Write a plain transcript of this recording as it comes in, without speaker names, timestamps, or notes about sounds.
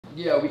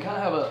Yeah, we kind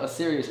of have a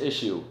serious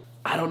issue.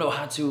 I don't know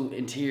how to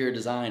interior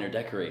design or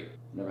decorate.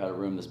 Never had a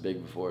room this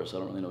big before, so I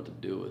don't really know what to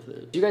do with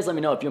it. You guys let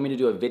me know if you want me to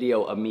do a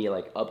video of me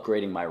like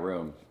upgrading my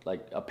room.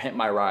 Like a pimp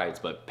my rides,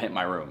 but pimp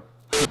my room.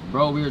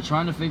 Bro, we are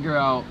trying to figure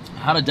out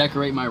how to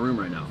decorate my room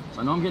right now. So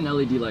I know I'm getting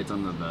LED lights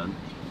on the bed.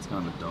 It's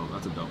kind of a dope,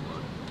 that's a dope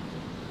look.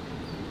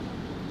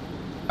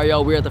 All right,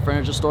 y'all, we're at the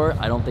furniture store.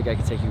 I don't think I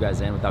can take you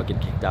guys in without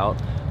getting kicked out.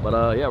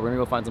 But yeah, we're gonna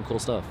go find some cool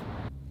stuff.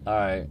 All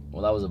right,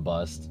 well that was a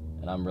bust,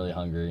 and I'm really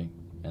hungry,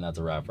 and that's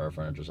a wrap for our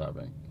furniture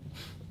shopping.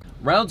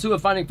 Round 2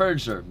 of finding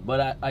furniture,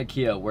 but at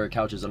IKEA where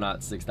couches are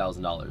not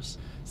 $6,000.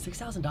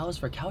 $6,000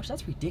 for a couch?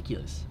 That's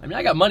ridiculous. I mean,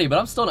 I got money, but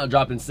I'm still not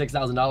dropping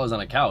 $6,000 on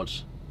a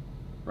couch,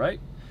 right?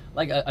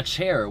 Like a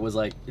chair was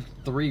like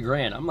 $3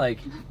 grand. I'm like,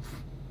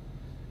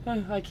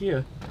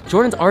 IKEA.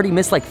 Jordan's already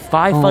missed like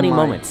 5 funny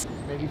moments.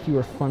 Maybe if you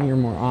were funnier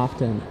more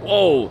often.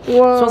 Whoa.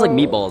 Whoa. It smells like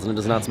meatballs and it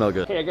does not smell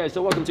good. Hey guys,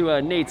 so welcome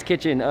to Nate's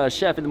Kitchen,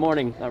 Chef in the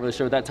Morning. Not really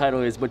sure what that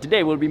title is, but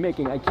today we'll be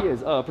making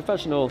IKEA's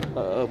professional,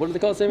 what do they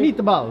call it, Sammy?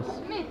 Meatballs.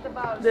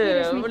 Meatballs.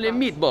 Yeah,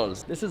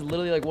 meatballs. This is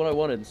literally like what I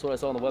wanted. It's what I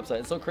saw on the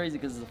website. It's so crazy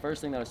because it's the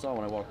first thing that I saw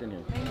when I walked in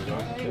here. You're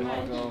welcome.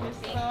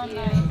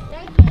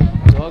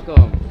 You're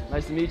welcome.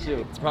 Nice to meet you.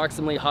 It's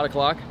approximately hot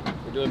o'clock.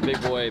 We're doing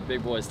big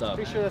boy stuff.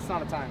 Pretty sure that's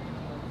not a time.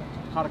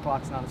 Hot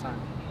o'clock's not a time.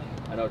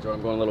 I know, Jordan.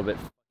 I'm going a little bit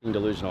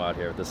delusional out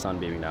here with the sun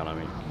beaming down on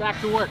me. Back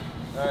to work.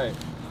 All right.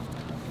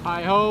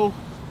 Hi ho.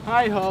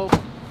 Hi ho.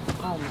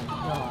 Oh my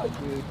god,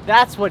 dude.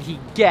 That's what he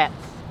gets.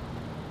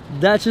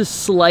 That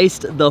just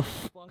sliced the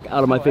fuck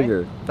out of my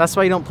finger. That's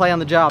why you don't play on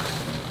the job.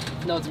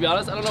 No, to be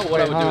honest, I don't know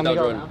what I would do without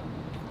Jordan.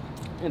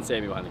 And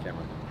Sammy behind the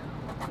camera.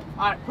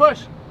 Alright,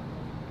 push.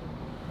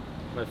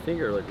 My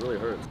finger like really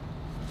hurts.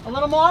 A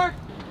little more.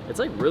 It's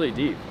like really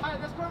deep. Alright,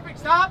 that's perfect.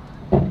 Stop.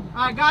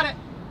 Alright, got it.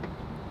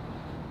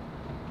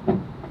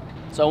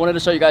 So I wanted to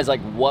show you guys like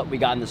what we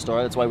got in the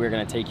store. That's why we're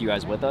gonna take you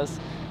guys with us.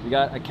 We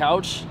got a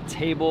couch,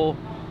 table,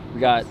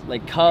 we got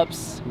like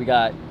cups, we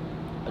got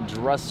a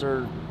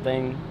dresser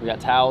thing, we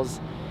got towels.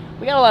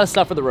 We got a lot of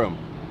stuff for the room,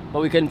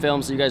 but we couldn't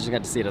film, so you guys just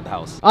got to see it at the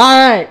house.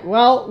 Alright,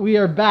 well, we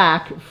are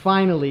back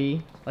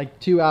finally, like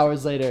 2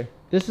 hours later.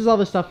 This is all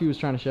the stuff he was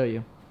trying to show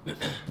you.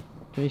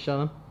 Can you show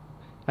them?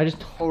 I just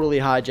totally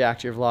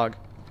hijacked your vlog.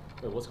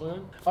 Wait, what's going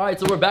on? All right,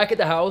 so we're back at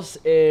the house,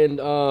 and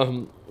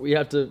we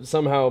have to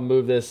somehow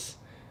move this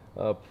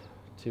up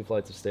 2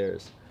 flights of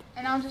stairs.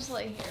 And I'll just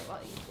lay here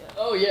while you do it.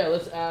 Oh yeah,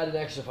 let's add an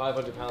extra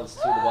 500 pounds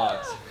to the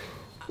box.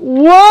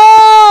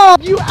 Whoa!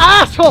 You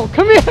asshole!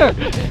 Come here!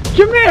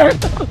 Come here!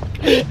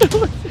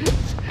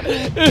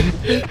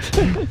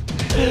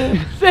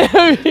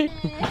 Sammy!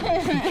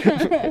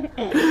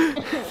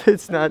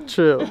 It's not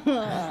true.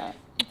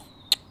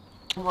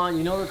 Come on,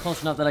 you know we're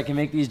close enough that I can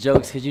make these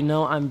jokes because you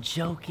know I'm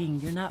joking.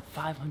 You're not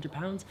 500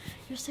 pounds,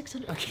 you're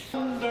 600. Okay.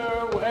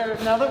 Underwear.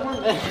 Now that we're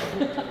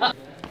there.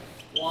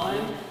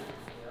 1,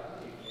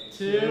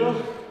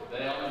 2.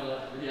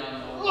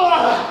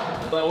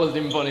 That wasn't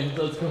even funny.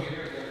 Let's go.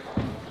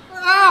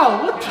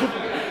 Ow! What the?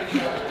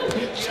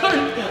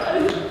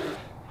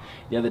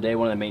 The other day,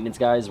 one of the maintenance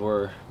guys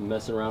were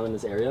messing around in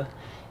this area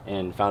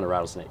and found a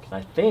rattlesnake.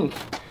 I think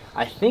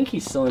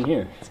he's still in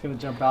here. It's gonna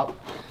jump out.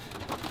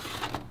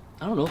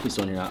 I don't know if he's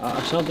still in here. I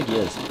actually don't think he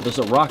is. There's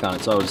a rock on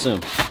it, so I would assume.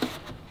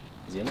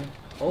 Is he in there?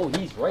 Oh,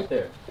 he's right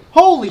there.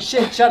 Holy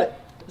shit! Shut it.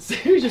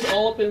 He's just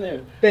all up in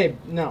there. Babe,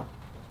 no.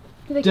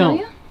 Did they kill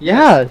you?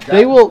 Yeah,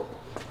 they will.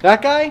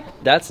 That guy?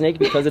 That snake,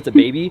 because it's a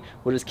baby,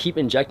 will just keep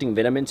injecting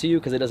venom into you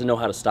because it doesn't know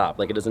how to stop.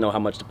 Like, it doesn't know how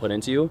much to put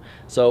into you.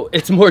 So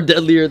it's more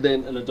deadlier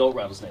than an adult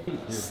rattlesnake.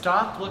 Dude.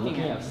 Stop looking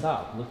at me.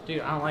 Stop. Look.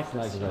 Dude, I don't like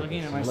this. You're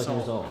looking at my Look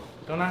soul. soul.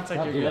 Don't act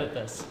like you're good at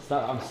this.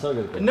 Stop. I'm so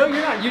good at this. No,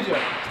 you're not. You do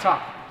it.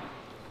 Talk.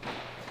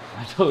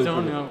 I totally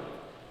Don't know.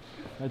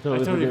 I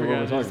totally forgot what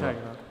we're talking about.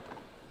 about.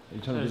 Are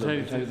you trying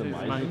to do the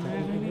miser with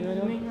me right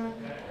now?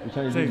 You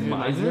trying to do the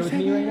miser with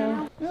me right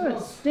now? No,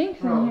 it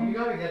stinks in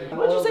here.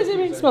 What did you say,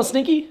 Sammy? It smells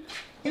stinky?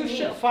 You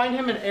should find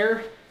him an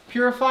air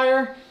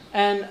purifier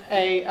and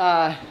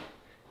a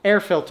air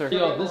filter.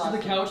 Yo, this is the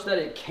couch that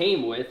it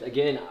came with.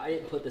 Again, I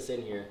didn't put this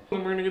in here.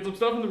 Then we're gonna get some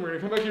stuff, and then we're gonna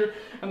come back here,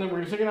 and then we're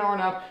gonna take an hour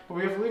nap. But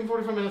we have to leave in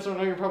 45 minutes. So I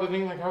know you're probably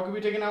thinking, like, how could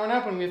we take an hour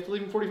nap when we have to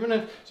leave in 40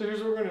 minutes? So here's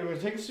what we're gonna do: we're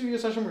gonna take the studio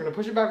session. We're gonna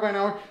push it back by an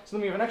hour. So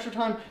then we have an extra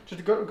time to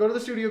go to the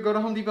studio, go to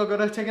Home Depot, go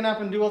to take a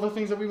nap, and do all the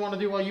things that we want to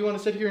do while you want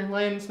to sit here and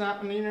lay and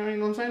snap. And you know what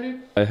I'm saying,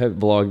 dude? I have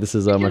vlog. This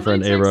is my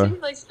friend Abra.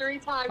 Like 3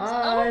 times.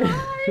 Hi. Oh,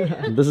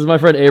 hi. This is my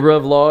friend Abra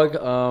vlog.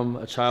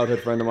 A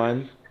childhood friend of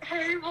mine.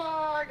 Hey,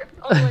 vlog.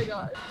 Oh my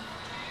god.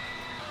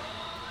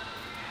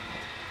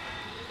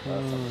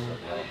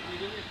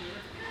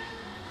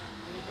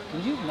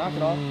 Did you knock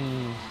it off?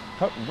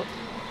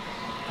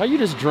 How you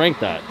just drank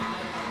that?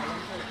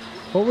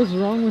 What was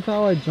wrong with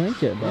how I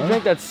drank it, bro? You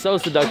drank that so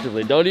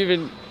seductively. Don't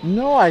even.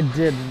 No, I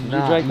did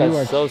not. You drank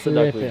that so tripping.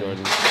 seductively,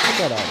 Jordan.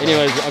 Shut up.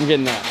 Anyways, I'm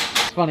getting that.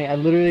 It's funny.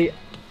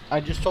 I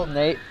just told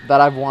Nate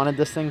that I've wanted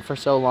this thing for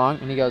so long,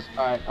 and he goes,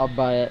 "All right, I'll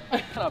buy it."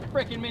 I got a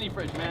freaking mini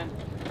fridge, man.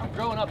 I'm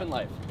growing up in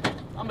life.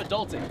 I'm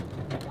adulting.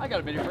 I got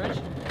a mini fridge.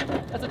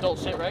 That's adult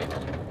shit, right?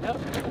 Yep.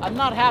 I'm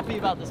not happy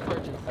about this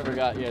purchase. I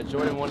forgot, yeah,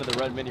 Jordan wanted the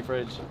red mini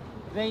fridge.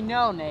 They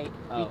know, Nate.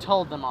 Oh. We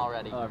told them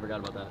already. Oh, I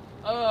forgot about that.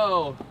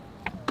 Oh!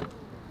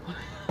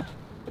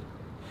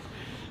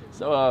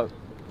 So,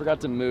 forgot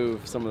to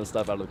move some of the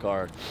stuff out of the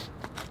car.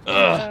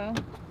 So,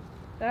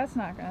 that's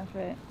not gonna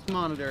fit.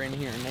 Monitor in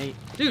here, Nate.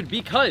 Dude,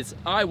 because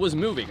I was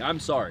moving, I'm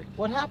sorry.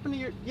 What happened to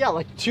your, yeah,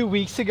 like 2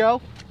 weeks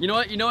ago? You know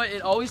what,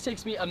 it always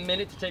takes me a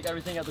minute to take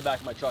everything out the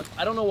back of my truck.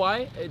 I don't know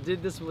why, it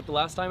did this with the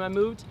last time I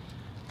moved.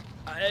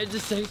 It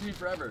just takes me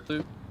forever.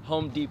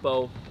 Home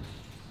Depot,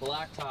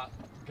 blacktop,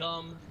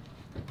 gum,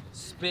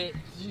 spit,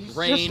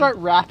 rain. Just start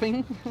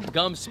rapping.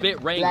 Gum,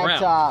 spit, rain,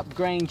 ground. Blacktop,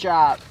 grain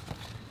chop,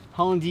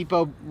 Home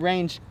Depot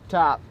range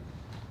top.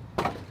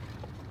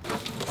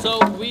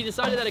 So we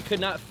decided that it could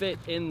not fit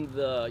in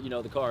the,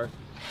 the car.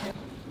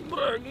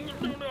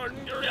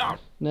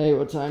 Nate,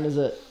 what time is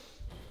it?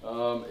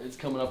 It's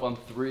coming up on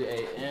 3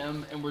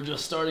 a.m. and we're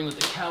just starting with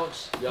the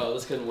couch. Yo,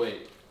 this couldn't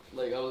wait.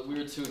 Like, we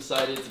were too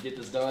excited to get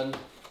this done.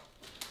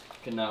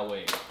 Could not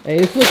wait. Hey,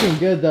 it's looking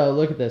good though.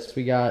 Look at this.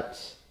 We got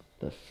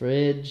the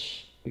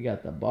fridge. We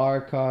got the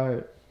bar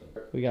cart.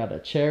 We got a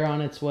chair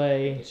on its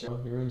way. Oh,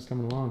 your room's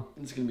coming along.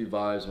 It's gonna be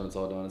vibes when it's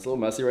all done. It's a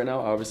little messy right now,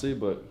 obviously,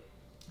 but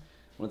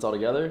when it's all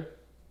together.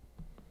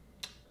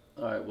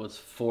 All right, well, it's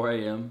 4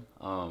 a.m.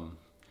 I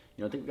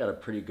think we got a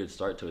pretty good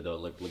start to it though.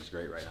 It looks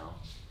great right now.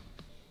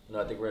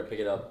 I think we're gonna pick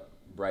it up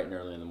bright and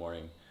early in the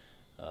morning,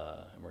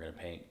 and we're gonna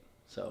paint.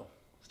 So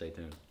stay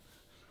tuned.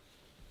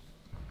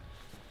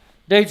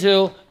 Day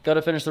 2,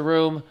 gotta finish the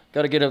room.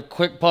 Gotta get a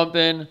quick pump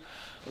in.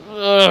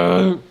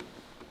 Oh,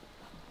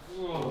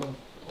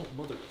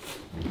 mother.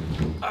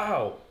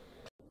 Ow.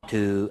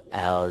 2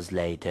 hours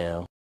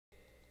later.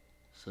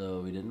 So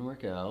we didn't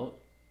work out,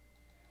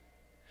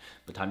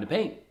 but time to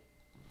paint.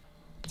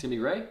 It's gonna be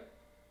gray.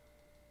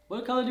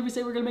 What color did we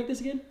say we're gonna make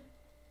this again?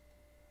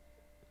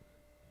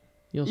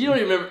 You don't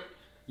even remember.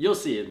 You'll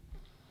see it.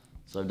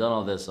 So I've done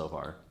all this so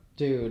far.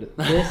 Dude,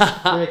 this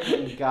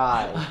freaking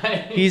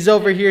guy. He's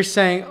over here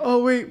saying,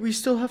 oh wait, we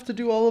still have to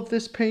do all of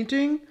this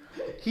painting?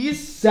 He's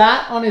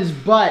sat on his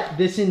butt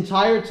this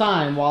entire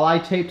time while I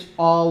taped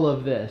all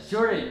of this.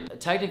 Jordan,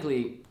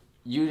 technically,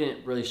 you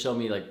didn't really show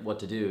me like what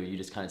to do. You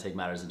just kind of take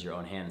matters into your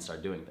own hand and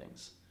start doing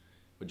things.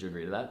 Would you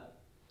agree to that?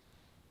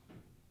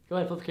 Go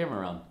ahead, flip the camera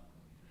around.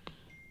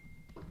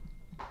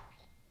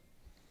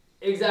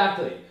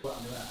 Exactly.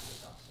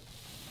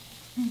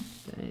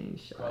 Dang,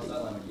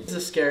 This is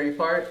the scary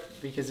part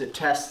because it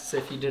tests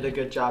if you did a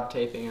good job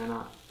taping or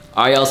not.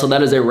 All right, y'all, so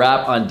that is a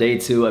wrap on day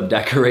 2 of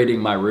decorating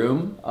my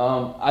room.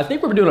 I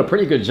think we're doing a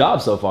pretty good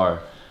job so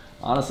far.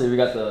 Honestly, we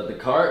got the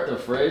cart, the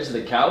fridge,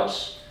 the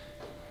couch.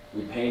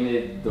 We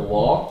painted the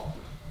wall.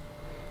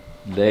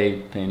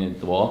 They painted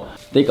the wall. I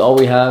think all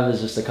we have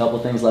is just a couple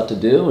things left to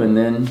do and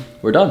then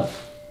we're done.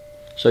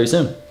 Show you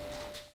soon.